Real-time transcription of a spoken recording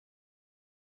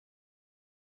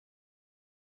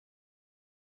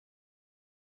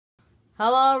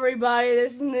Hello, everybody.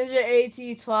 This is Ninja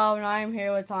AT12, and I am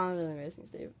here with Thomas and the Missing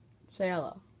Steve. Say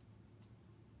hello.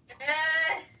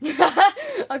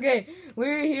 Okay,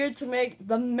 we're here to make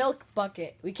the milk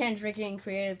bucket. We can't drink it in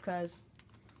creative because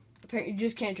you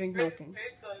just can't drink milk.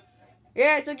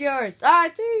 Yeah, I took yours. I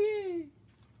took you.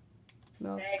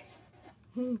 Milk.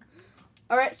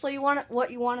 All right, so what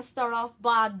you want to start off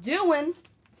by doing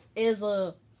is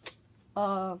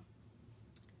about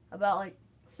like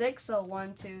 6. So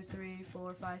 1, 2, 3,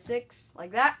 4, 5, 6,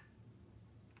 like that.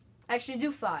 Actually,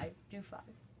 do 5. Do 5.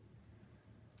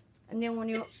 And then when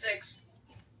you 6.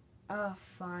 Oh,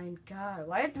 fine. God,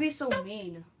 why do you have to be so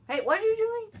mean? Hey, what are you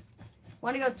doing?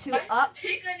 Want to go 2 up?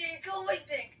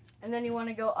 And then you want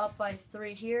to go up by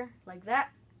 3 here, like that.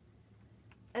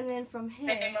 And then from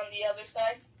here, and on the other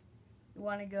side, you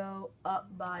want to go up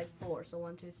by 4. So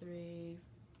 1, 2, 3,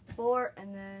 4,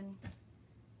 and then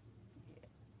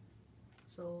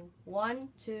so 1,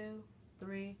 2,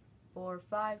 3, 4,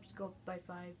 5. Just go up by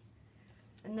 5.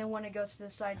 And then want to go to the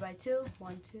side by 2.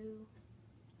 1, 2,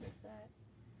 like that.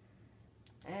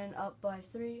 And up by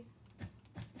 3,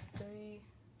 3,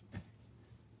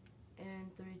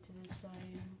 and 3 to this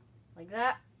side, like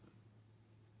that.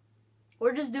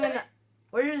 We're just doing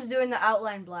the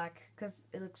outline black because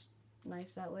it looks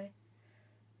nice that way.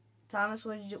 Thomas,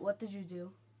 what did you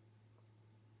do?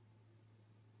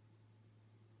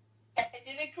 I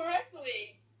did it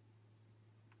correctly.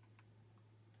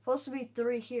 Supposed to be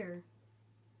 3 here.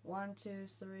 1, 2,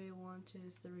 3, 1, 2,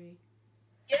 3.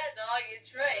 Yeah, dog,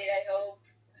 it's right, I hope.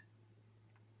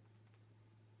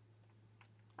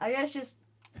 I guess just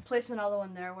place another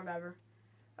one there, whatever.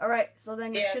 Alright, so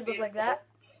then you should look like that.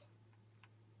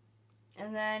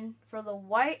 And then for the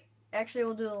white, actually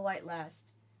we'll do the white last.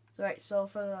 Alright, so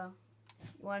for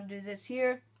you want to do this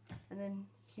here, and then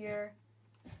here,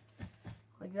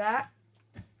 like that.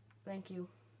 Thank you.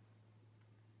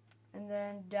 And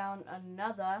then down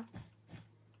another,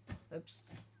 oops,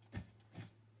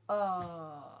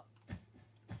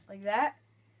 like that.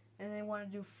 And then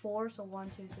want to do 4, so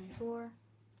 1, 2, 3, 4.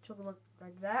 Should look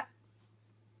like that.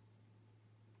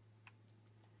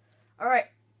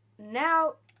 Alright,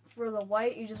 now for the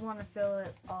white, you just want to fill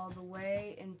it all the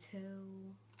way into...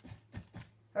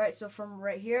 Alright, so from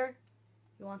right here,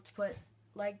 you want to put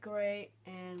light gray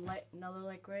and another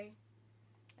light gray.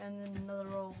 And then another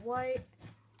row of white.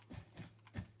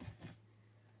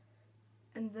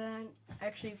 And then,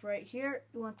 actually right here,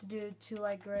 you want to do 2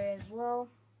 light gray as well.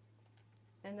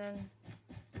 And then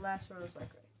the last row is light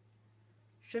gray.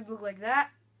 Should look like that.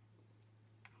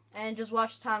 And just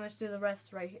watch Thomas do the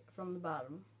rest right here from the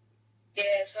bottom. Yeah,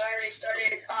 so I already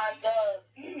started on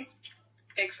the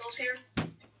pixels here.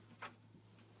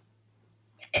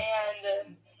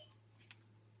 And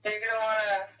so you're going to want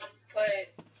to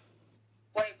put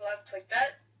white blocks like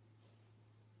that.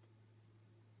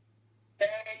 Then,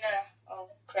 oh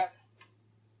crap.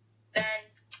 Then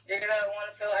you're going to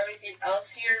want to fill everything else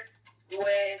here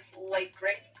with light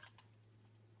gray.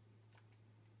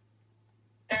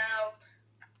 Now,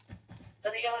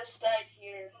 for the other side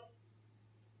here,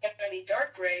 it's going to be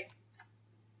dark gray.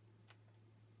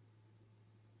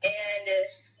 And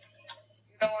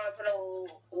you're going to want to put a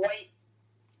white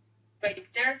right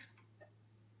there.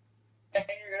 And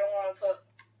you're going to want to put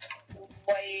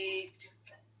white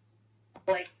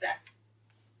like that.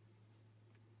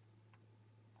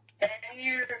 Then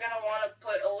you're going to want to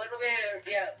put a little bit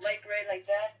of, light gray like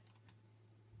that.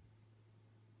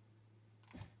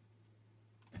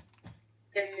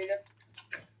 There you go.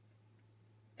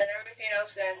 And everything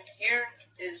else in here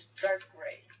is dark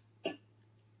gray.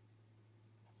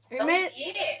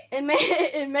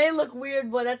 It may look weird,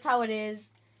 but that's how it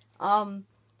is.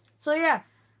 So yeah,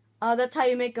 that's how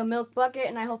you make a milk bucket,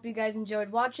 and I hope you guys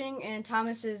enjoyed watching. And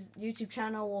Thomas's YouTube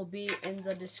channel will be in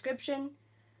the description.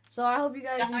 So I hope you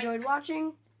guys enjoyed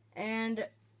watching, and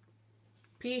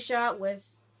peace out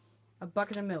with a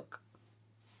bucket of milk.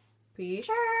 Peace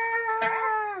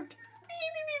out.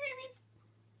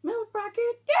 Milk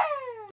bucket, yeah!